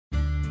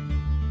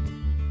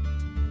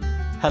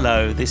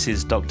Hello, this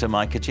is Dr.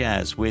 Micah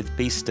Jazz with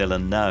Be Still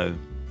and Know.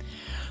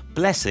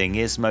 Blessing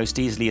is most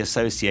easily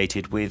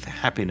associated with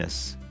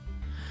happiness.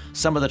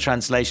 Some of the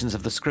translations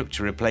of the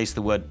scripture replace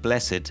the word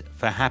blessed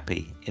for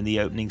happy in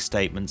the opening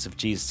statements of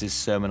Jesus'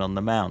 Sermon on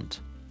the Mount.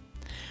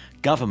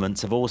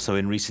 Governments have also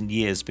in recent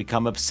years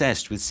become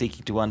obsessed with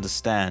seeking to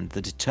understand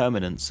the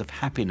determinants of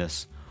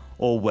happiness,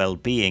 or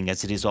well-being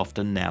as it is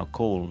often now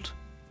called.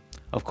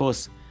 Of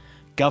course,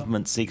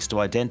 government seeks to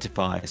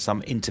identify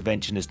some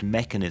interventionist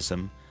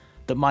mechanism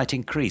that might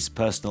increase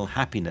personal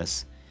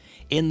happiness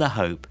in the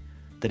hope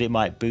that it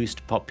might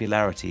boost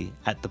popularity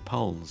at the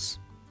polls.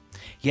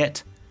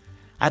 Yet,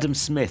 Adam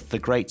Smith, the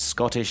great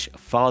Scottish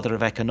father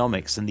of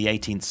economics in the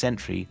 18th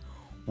century,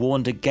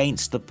 warned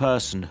against the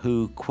person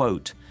who,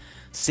 quote,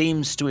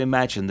 seems to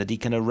imagine that he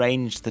can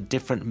arrange the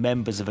different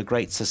members of a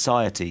great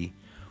society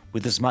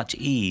with as much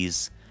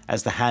ease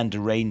as the hand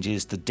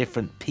arranges the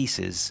different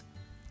pieces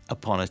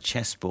upon a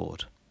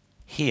chessboard.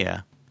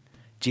 Here,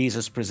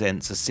 Jesus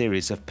presents a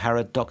series of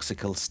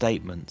paradoxical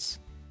statements.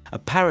 A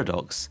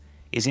paradox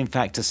is in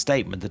fact a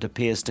statement that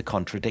appears to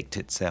contradict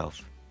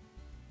itself.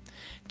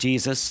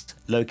 Jesus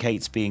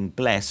locates being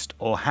blessed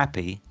or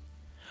happy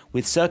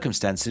with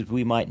circumstances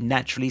we might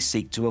naturally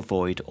seek to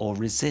avoid or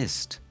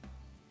resist.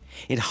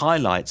 It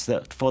highlights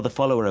that for the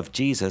follower of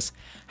Jesus,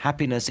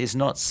 happiness is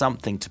not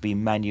something to be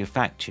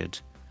manufactured,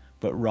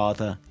 but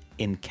rather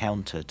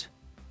encountered.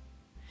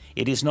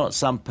 It is not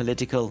some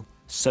political,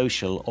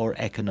 social, or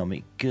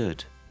economic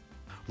good.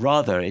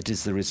 Rather, it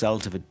is the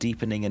result of a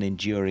deepening and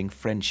enduring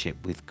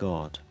friendship with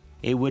God.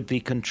 It would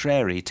be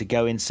contrary to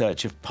go in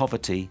search of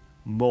poverty,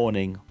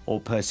 mourning, or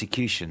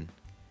persecution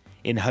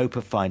in hope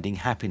of finding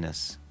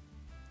happiness.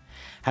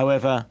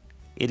 However,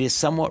 it is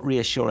somewhat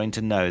reassuring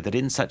to know that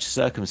in such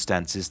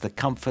circumstances the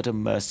comfort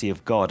and mercy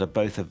of God are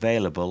both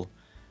available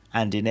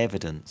and in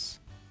evidence.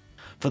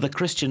 For the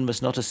Christian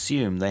must not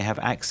assume they have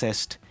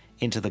accessed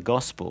into the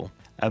gospel,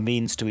 a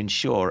means to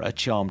ensure a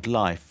charmed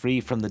life free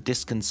from the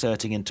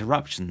disconcerting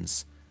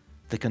interruptions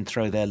that can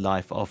throw their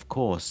life off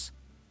course.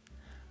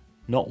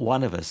 Not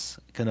one of us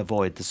can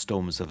avoid the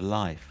storms of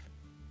life.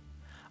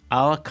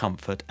 Our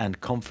comfort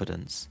and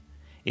confidence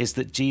is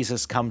that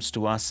Jesus comes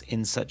to us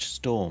in such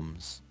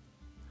storms.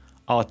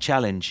 Our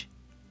challenge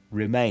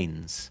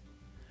remains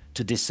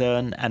to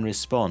discern and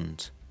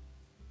respond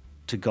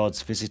to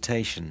God's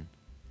visitation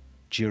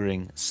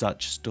during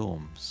such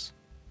storms.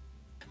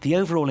 The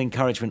overall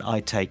encouragement I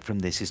take from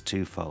this is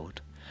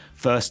twofold.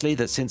 Firstly,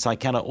 that since I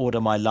cannot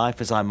order my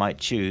life as I might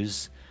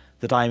choose,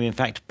 that I am in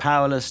fact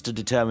powerless to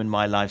determine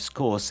my life's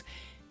course,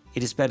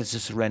 it is better to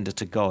surrender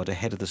to God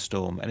ahead of the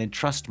storm and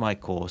entrust my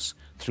course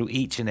through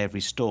each and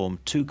every storm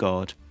to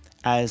God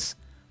as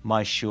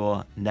my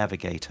sure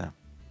navigator.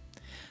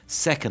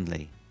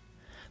 Secondly,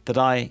 that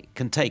I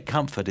can take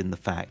comfort in the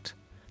fact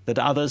that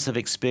others have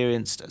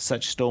experienced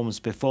such storms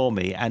before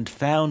me and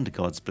found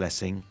God's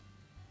blessing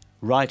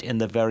right in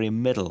the very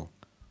middle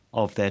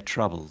of their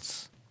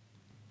troubles.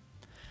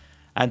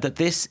 And that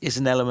this is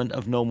an element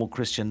of normal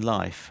Christian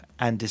life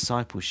and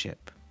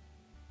discipleship.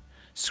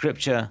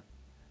 Scripture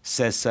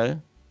says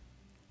so,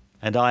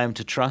 and I am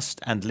to trust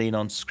and lean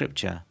on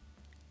Scripture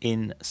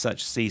in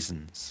such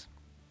seasons.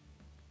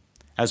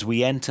 As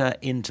we enter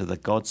into the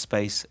God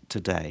space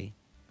today,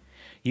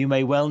 you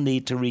may well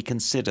need to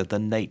reconsider the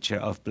nature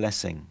of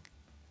blessing.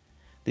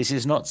 This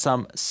is not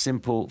some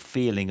simple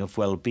feeling of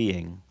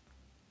well-being.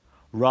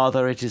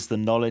 Rather, it is the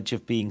knowledge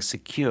of being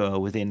secure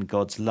within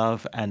God's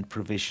love and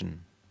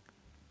provision.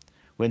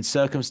 When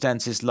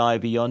circumstances lie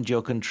beyond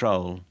your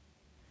control,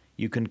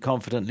 you can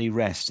confidently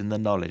rest in the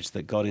knowledge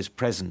that God is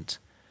present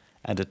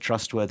and a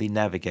trustworthy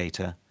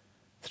navigator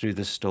through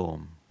the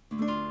storm.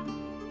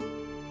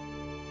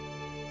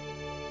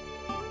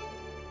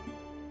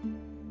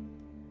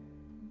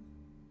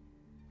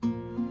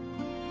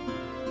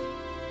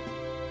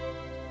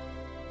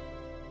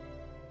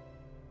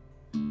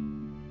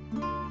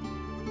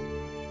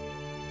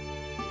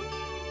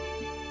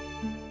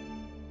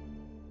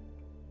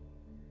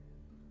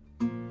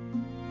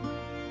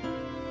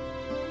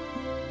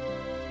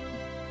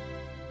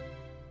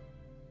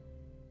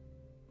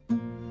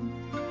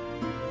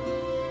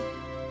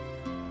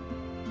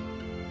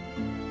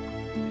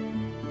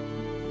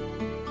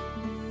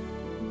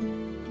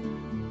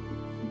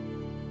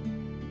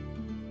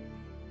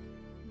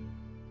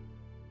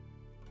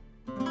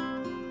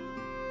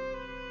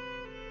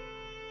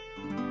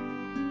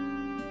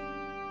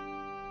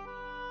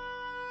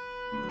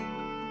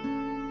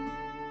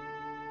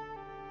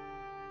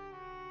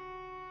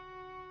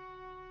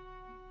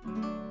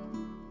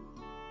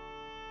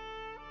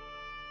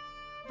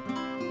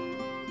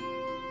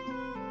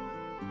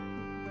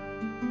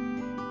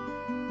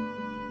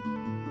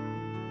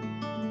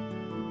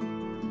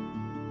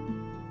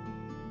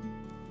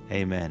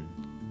 Amen.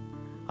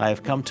 I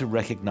have come to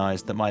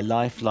recognize that my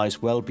life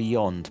lies well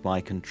beyond my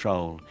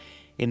control.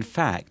 In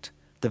fact,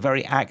 the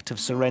very act of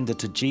surrender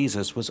to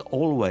Jesus was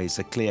always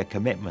a clear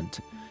commitment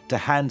to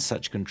hand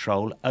such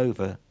control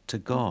over to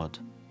God.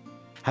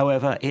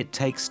 However, it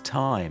takes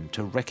time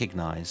to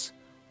recognize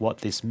what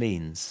this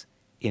means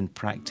in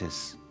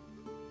practice.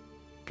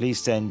 Please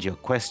send your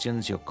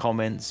questions, your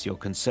comments, your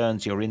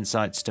concerns, your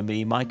insights to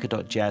me,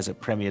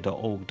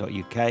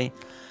 micah.jazz@premier.org.uk.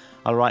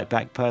 I'll write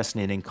back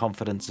personally and in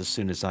confidence as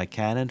soon as I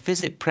can. And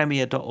visit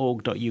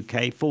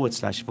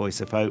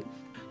premier.org.uk/Voice of Hope.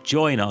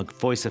 Join our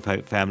Voice of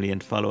Hope family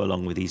and follow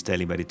along with these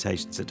daily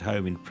meditations at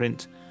home in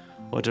print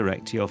or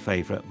direct to your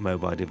favourite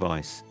mobile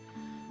device.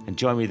 And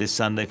join me this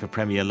Sunday for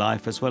Premier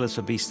Life as well as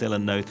for Be Still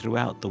and Know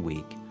throughout the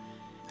week.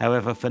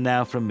 However, for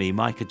now from me,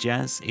 Micah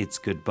Jazz, it's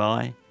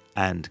goodbye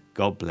and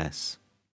God bless.